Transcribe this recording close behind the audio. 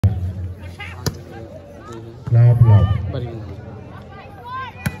Love.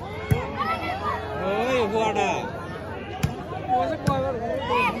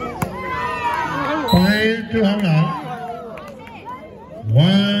 Point to Howrah.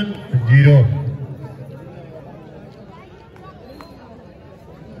 1-0.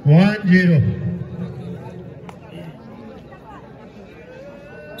 1-0.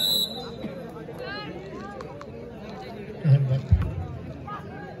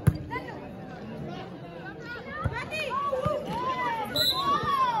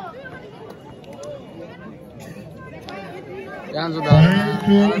 Point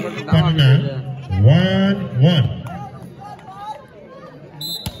to Patna. 1-1.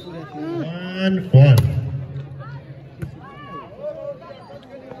 1-1.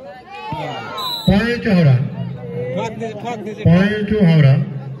 Point to Howrah. Point to Howrah.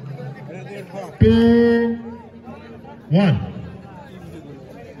 2-1.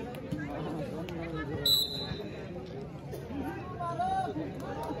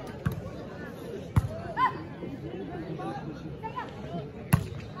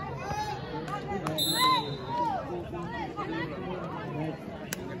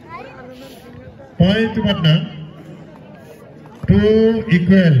 Point to Patna. 2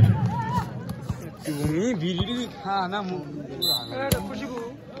 equal.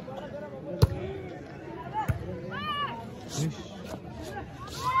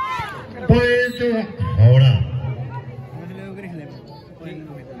 Point to Howrah.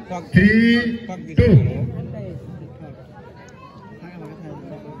 3-2.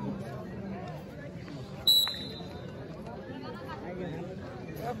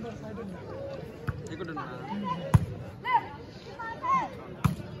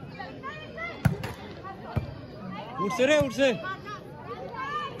 उठसे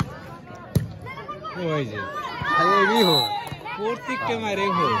वही जी ये भी हो पूर्ति के मारे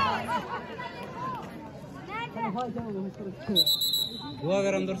हो वो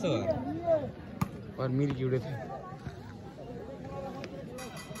अगर अंदर से और मिल की उड़े थे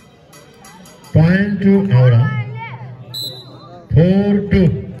Point to Howrah. 4-2.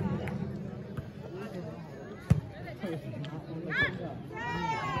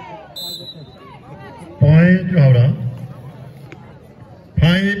 Point to Howrah.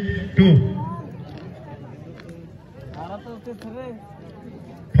 5-2.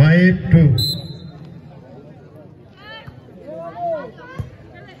 5-2.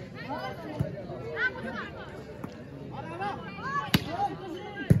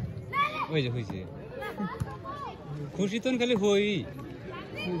 वही खुशी तो खाली होई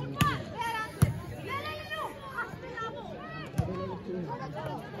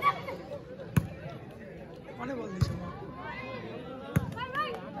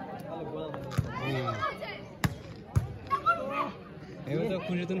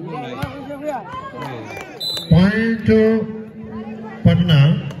खुशी तो Point to Patna.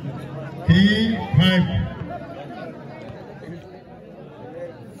 3-5.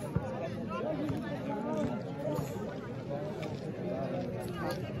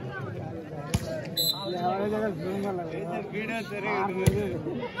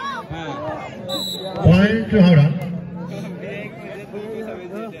 Point to Howrah.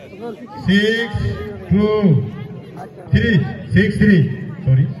 6-3.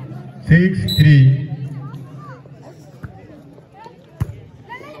 Sorry. 6-3.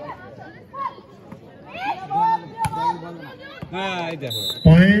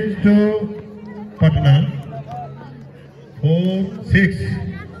 Point to Patna. 4-6.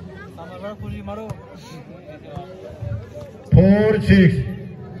 4-6.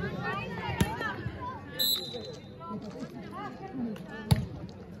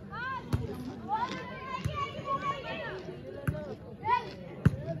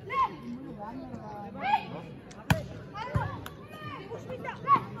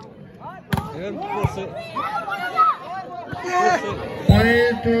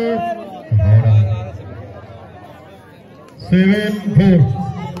 Point to Howrah. 7-4.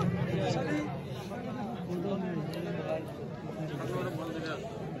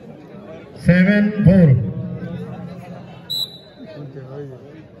 7-4.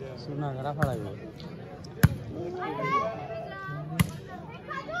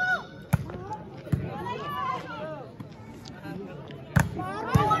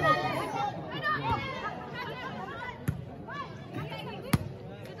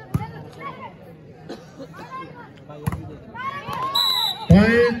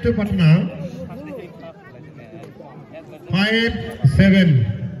 Point to Patna.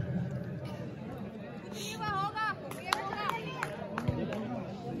 5-7.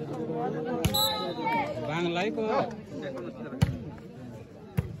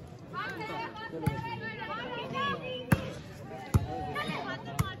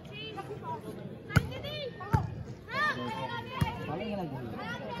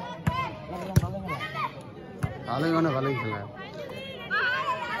 ভালোই মানে ভালোই খেলা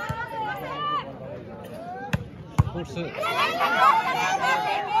করছে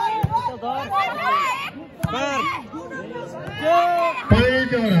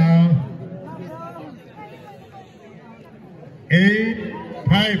Point around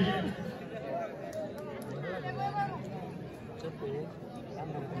 8-5.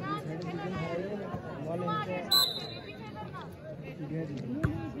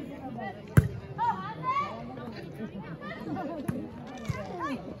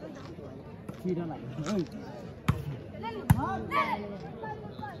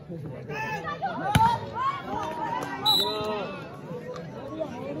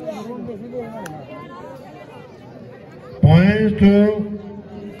 Points to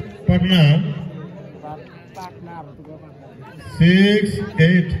Patna.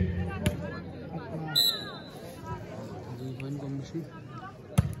 6-8.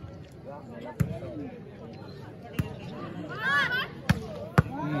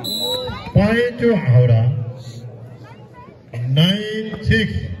 Point to Howrah.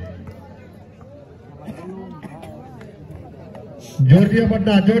 9-6. जोर दिया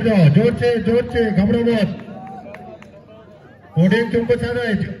पटना जोर जाओ जोर से घबराओ मत ऑडियंस तुमको चाह रहा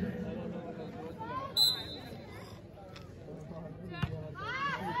है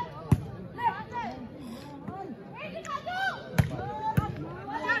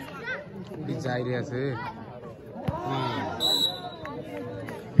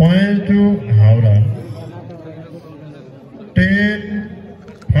Point to Howrah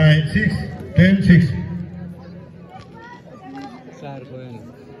 10-5-6 10-6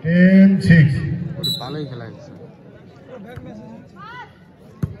 10-6 ভালোই খেলা হচ্ছে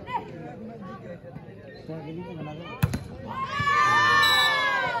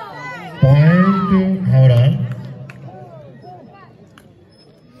Point to Howrah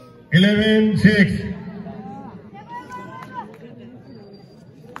 11-6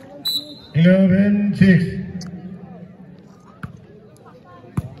 11-6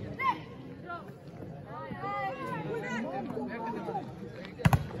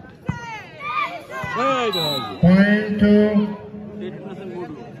 Point to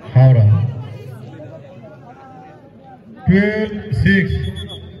Howrah 12-6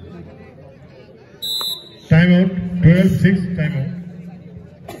 time out 12-6 time out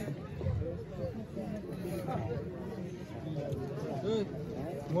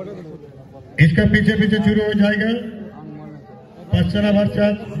इसका पीछे शुरू हो जाएगा पश्चिमा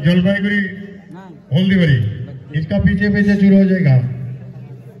वर्षात जलपाईगुड़ी हल्दीबाड़ी इसका पीछे शुरू हो जाएगा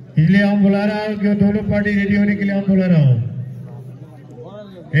इसलिए हम बुला रहा हूँ कि दोनों पार्टी रेडी होने के लिए हम बुला रहा हूँ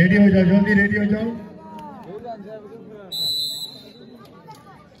रेडी हो जाओ जल्दी रेडी हो जाओ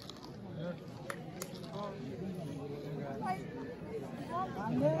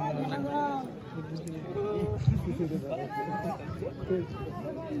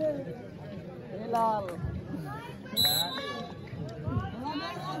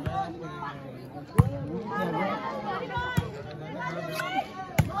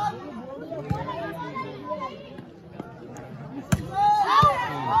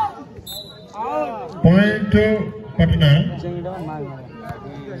Point to Patna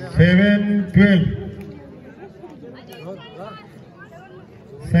 7-12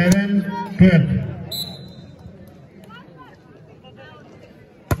 7-12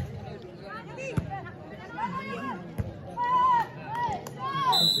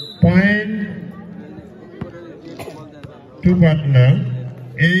 Point to Patna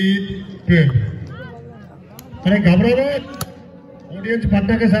 8-12 अरे घबराओ मत ऑडियंस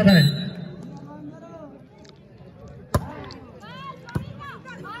पटना के साथ है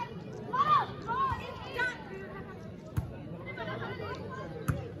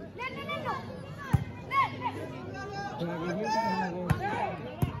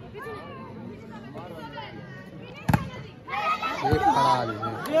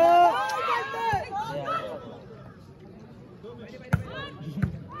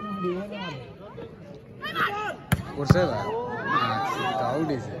করছে ভাই আউট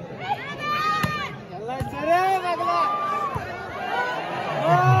হয়েছে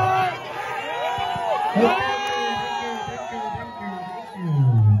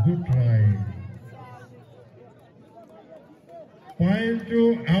Good try. Point to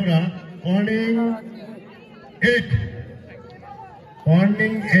Howrah. Warning 8.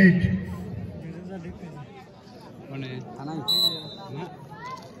 Warning 8.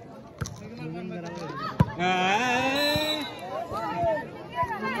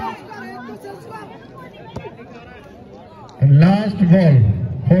 Last ball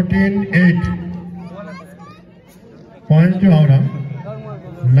 14-8. Point to Howrah.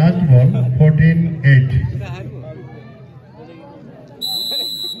 Last ball 14-8.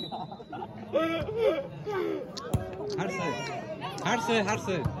 हार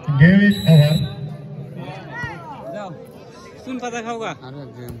से गेम इज ओवर जाओ सुन पता खाओगा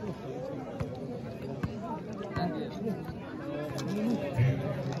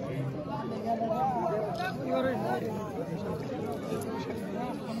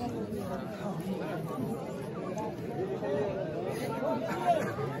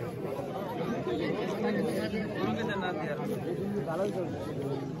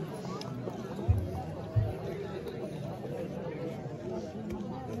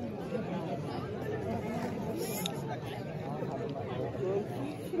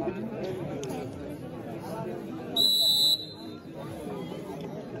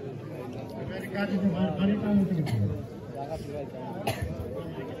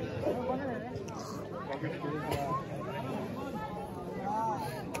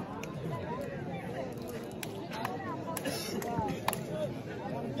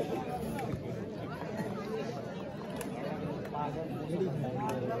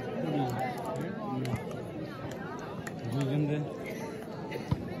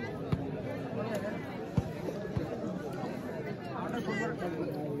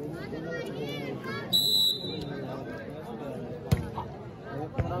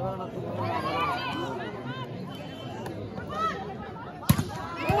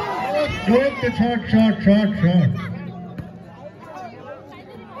shot.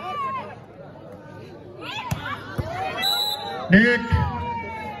 Net.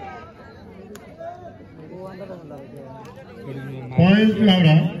 Point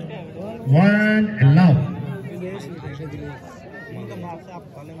Laura. One love.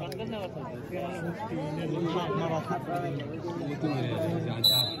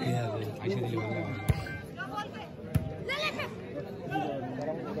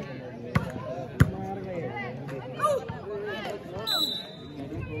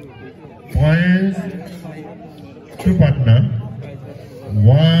 Point to Patna.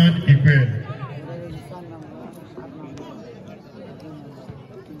 One equal.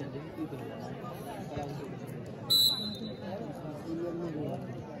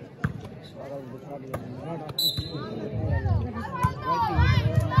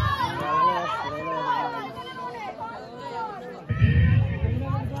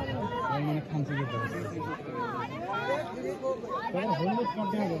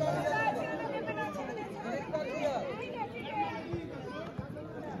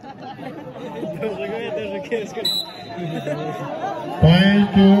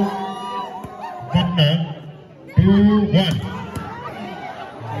 Point to Patna, 2-1.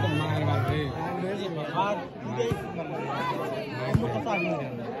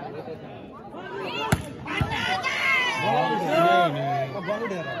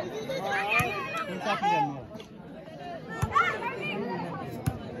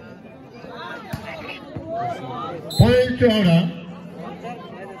 Point to Aura,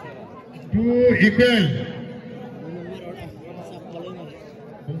 2 equal.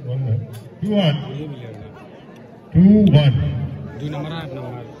 2-1. 2-1. दो number है अपना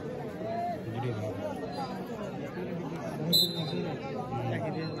number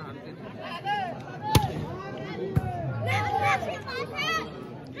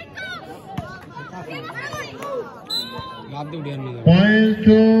Point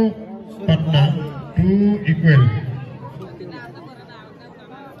to Patna, 2 equal.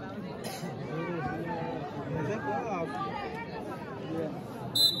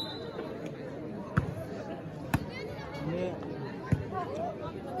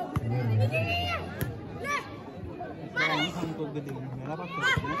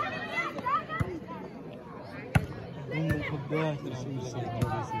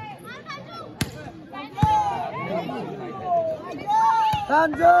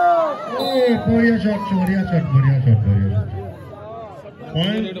 Brilliant shot.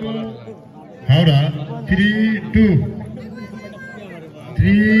 Point to Howrah, 3-2.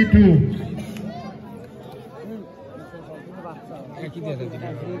 3-2.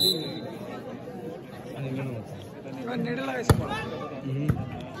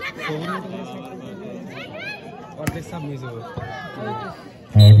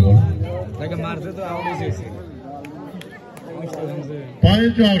 like मारते तो out ही से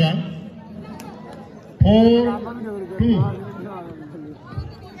Point to Howrah, 4-2.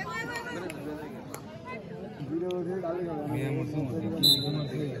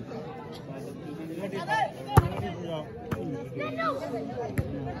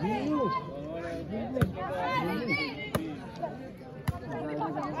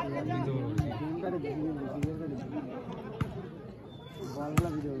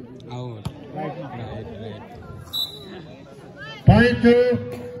 Point to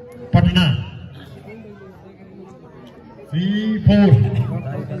Patna. 3-4.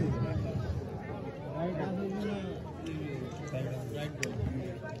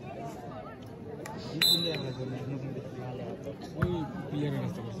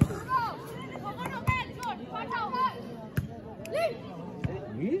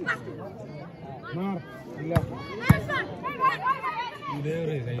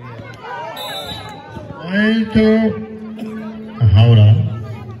 Point to Howrah.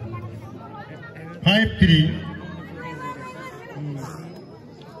 5-3.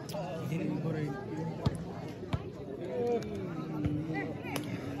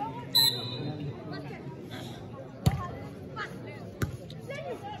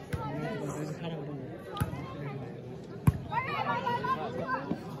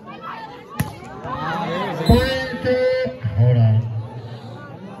 Point to Howrah.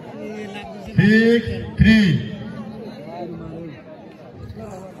 6-3.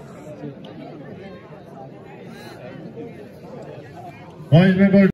 West Bengal